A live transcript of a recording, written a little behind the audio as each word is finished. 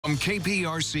From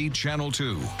KPRC Channel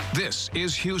 2, this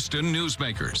is Houston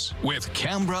Newsmakers with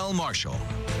Khambrel Marshall.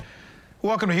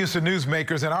 Welcome to Houston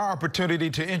Newsmakers and our opportunity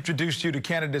to introduce you to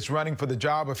candidates running for the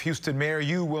job of Houston Mayor.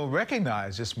 You will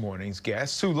recognize this morning's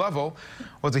guest. Sue Lovell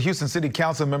was a Houston City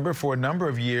Council member for a number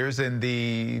of years in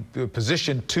the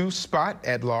position 2 spot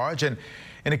at large. And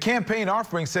in a campaign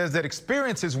offering says that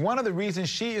experience is one of the reasons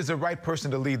she is the right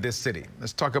person to lead this city.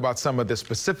 Let's talk about some of the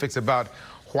specifics about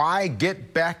why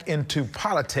get back into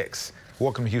politics.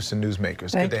 Welcome to Houston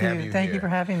Newsmakers. Good to have you here. Thank you for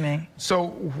having me. So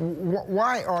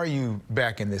why are you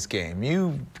back in this game?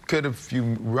 You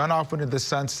run off into the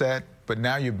sunset, but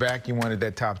now you're back. You wanted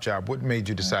that top job. What made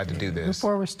you decide to do this?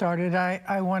 Before we started,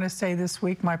 I want to say this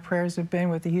week my prayers have been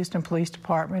with the Houston Police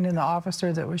Department and the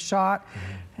officer that was shot,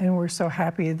 and we're so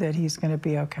happy that he's going to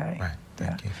be okay. Right.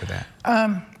 Thank you for that.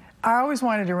 I always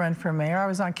wanted to run for mayor. I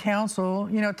was on council.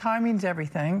 You know, timing's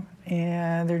everything,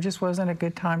 and there just wasn't a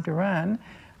good time to run.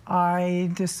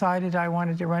 I decided I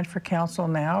wanted to run for council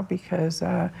now because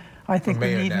I think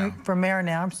we need for mayor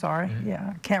now. I'm sorry.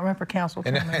 Yeah, can't run for council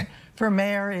for mayor. For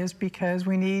mayor is because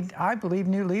we need, I believe,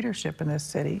 new leadership in this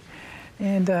city.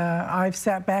 And I've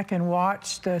sat back and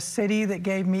watched a city that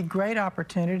gave me great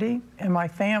opportunity and my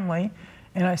family,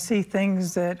 and I see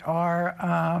things that are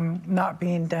not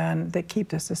being done that keep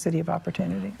this a city of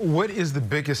opportunity. What is the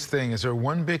biggest thing? Is there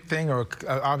one big thing, or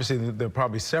obviously there are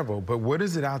probably several, but what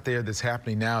is it out there that's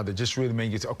happening now that just really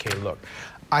makes you say, okay, look,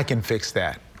 I can fix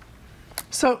that?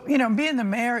 So, you know, being the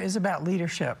mayor is about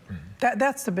leadership.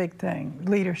 That's the big thing,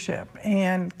 leadership.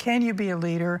 And can you be a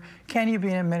leader? Can you be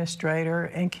an administrator?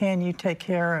 And can you take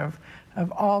care of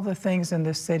all the things in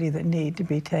this city that need to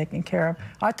be taken care of?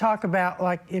 I talk about,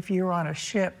 like, if you're on a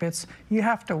ship, you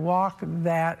have to walk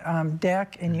that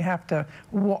deck and you have to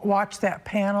watch that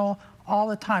panel all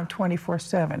the time,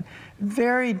 24/7.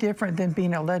 Very different than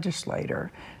being a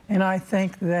legislator. And I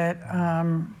think that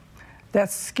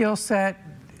that skill set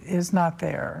is not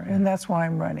there, and that's why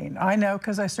I'm running. I know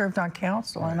because I served on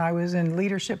council and I was in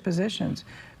leadership positions.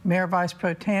 Mayor, Vice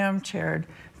Pro Tem, chaired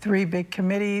 3 big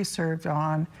committees, served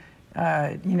on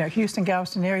Houston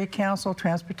Galveston Area Council,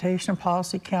 Transportation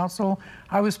Policy Council.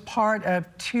 I was part of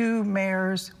 2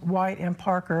 mayors, White and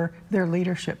Parker, their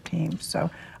leadership teams. So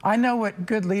I know what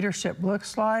good leadership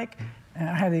looks like, and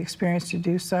I have the experience to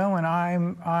do so, and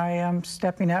I am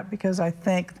stepping up because I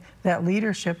think that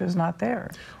leadership is not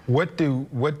there. What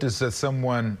does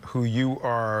someone who you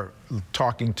are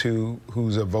talking to,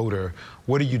 who's a voter,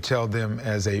 what do you tell them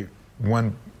as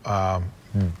one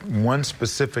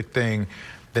specific thing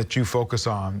that you focus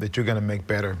on that you're going to make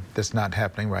better that's not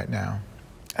happening right now?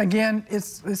 Again,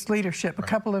 it's leadership. A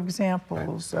couple of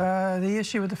examples. The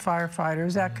issue with the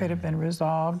firefighters, that could have been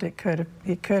resolved. It could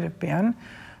have been.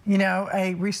 You know,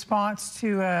 a response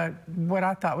to what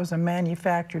I thought was a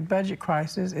manufactured budget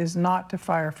crisis is not to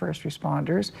fire first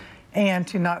responders and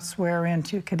to not swear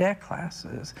into cadet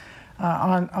classes.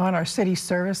 On our city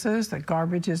services, the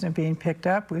garbage isn't being picked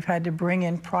up. We've had to bring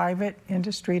in private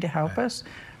industry to help us.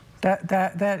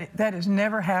 That has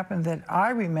never happened that I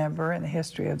remember in the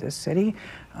history of this city.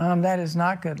 That is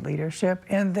not good leadership.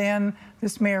 And then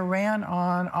this mayor ran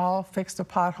on all fix the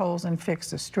potholes and fix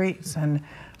the streets. And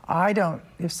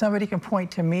if somebody can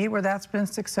point to me where that's been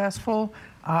successful,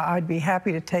 I'd be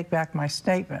happy to take back my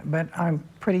statement, but I'm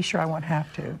pretty sure I won't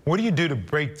have to. What do you do to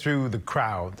break through the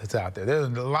crowd that's out there? There's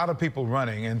a lot of people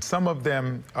running, and some of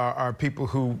them are people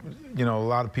who, you know, a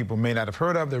lot of people may not have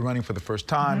heard of. They're running for the first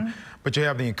time, but you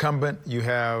have the incumbent. You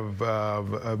have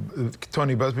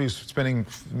Tony Busby, who's spending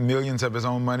millions of his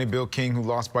own money. Bill King, who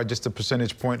lost by just a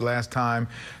percentage point last time.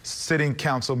 Sitting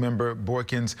council member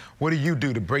Boykins. What do you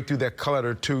do to break through that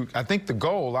clutter? I think the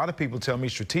goal, a lot of people tell me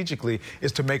strategically,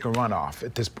 is to make a runoff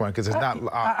at this point, because it's not.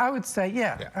 I would say,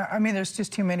 yeah. I mean, there's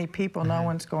just too many people. No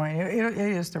one's going. It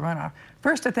is the runoff.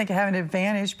 First, I think I have an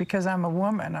advantage because I'm a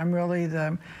woman. I'm really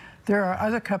there are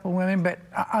other couple women, but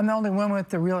I'm the only woman with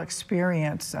the real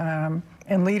experience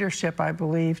and leadership, I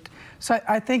believed. So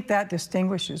I think that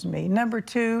distinguishes me. Number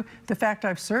 2, the fact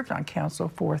I've served on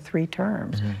council for 3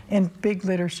 terms in big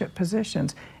leadership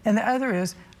positions. And the other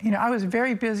is, you know, I was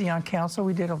very busy on council.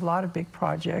 We did a lot of big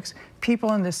projects.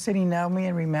 People in this city know me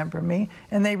and remember me,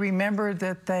 and they remember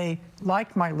that they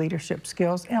liked my leadership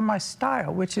skills and my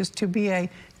style, which is to be a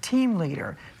team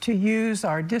leader, to use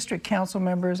our district council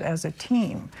members as a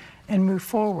team and move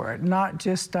forward, not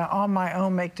just on my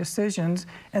own make decisions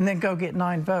and then go get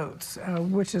 9 votes,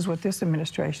 which is what this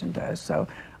administration does. So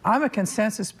I'm a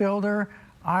consensus builder.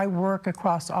 I work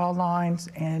across all lines,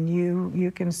 and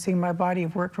you can see my body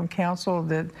of work from council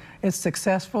that it's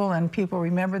successful, and people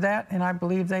remember that, and I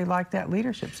believe they like that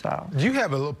leadership style. You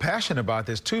have a little passion about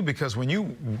this too, because when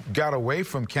you got away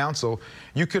from council,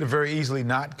 you could have very easily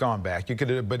not gone back. You could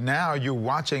have, but now you're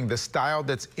watching the style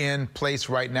that's in place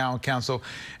right now in council,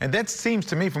 and that seems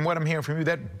to me, from what I'm hearing from you,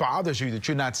 that bothers you that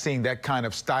you're not seeing that kind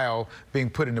of style being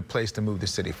put into place to move the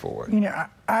city forward. You know,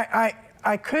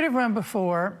 I could have run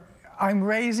before. I'm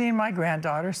raising my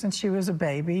granddaughter since she was a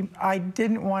baby. I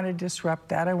didn't want to disrupt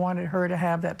that. I wanted her to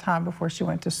have that time before she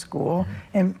went to school,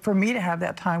 and for me to have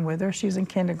that time with her. She's in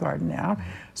kindergarten now.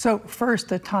 So first,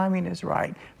 the timing is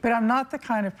right. But I'm not the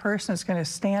kind of person that's going to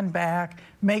stand back,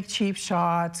 make cheap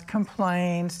shots,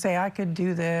 complain, say I could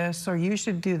do this or you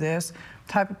should do this.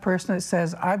 Type of person that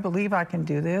says, I believe I can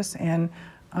do this, and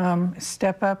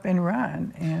step up and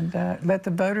run, and let the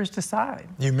voters decide.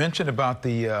 You mentioned about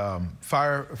the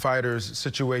firefighters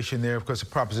situation there, because the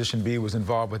Proposition B was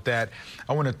involved with that.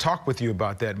 I want to talk with you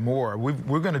about that more.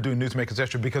 We're going to do Newsmakers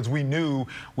Extra because we knew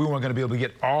we weren't going to be able to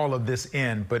get all of this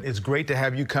in, but it's great to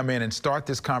have you come in and start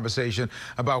this conversation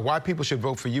about why people should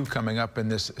vote for you coming up in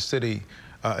this city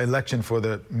election for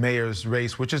the mayor's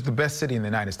race, which is the best city in the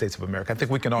United States of America. I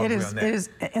think we can all agree on that. It is,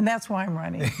 and that's why I'm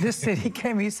running. This city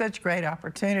gave me such great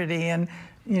opportunity, and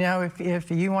you know,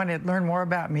 if you want to learn more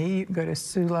about me, you can go to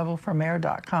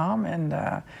SueLovellForMayor.com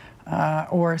and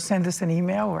or send us an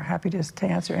email. We're happy to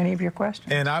answer any of your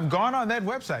questions. And I've gone on that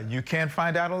website. You can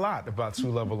find out a lot about Sue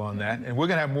Lovell on that. And we're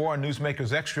going to have more on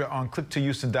Newsmakers Extra on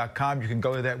click2houston.com. You can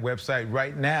go to that website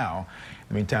right now. In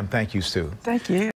the meantime, thank you, Sue. Thank you.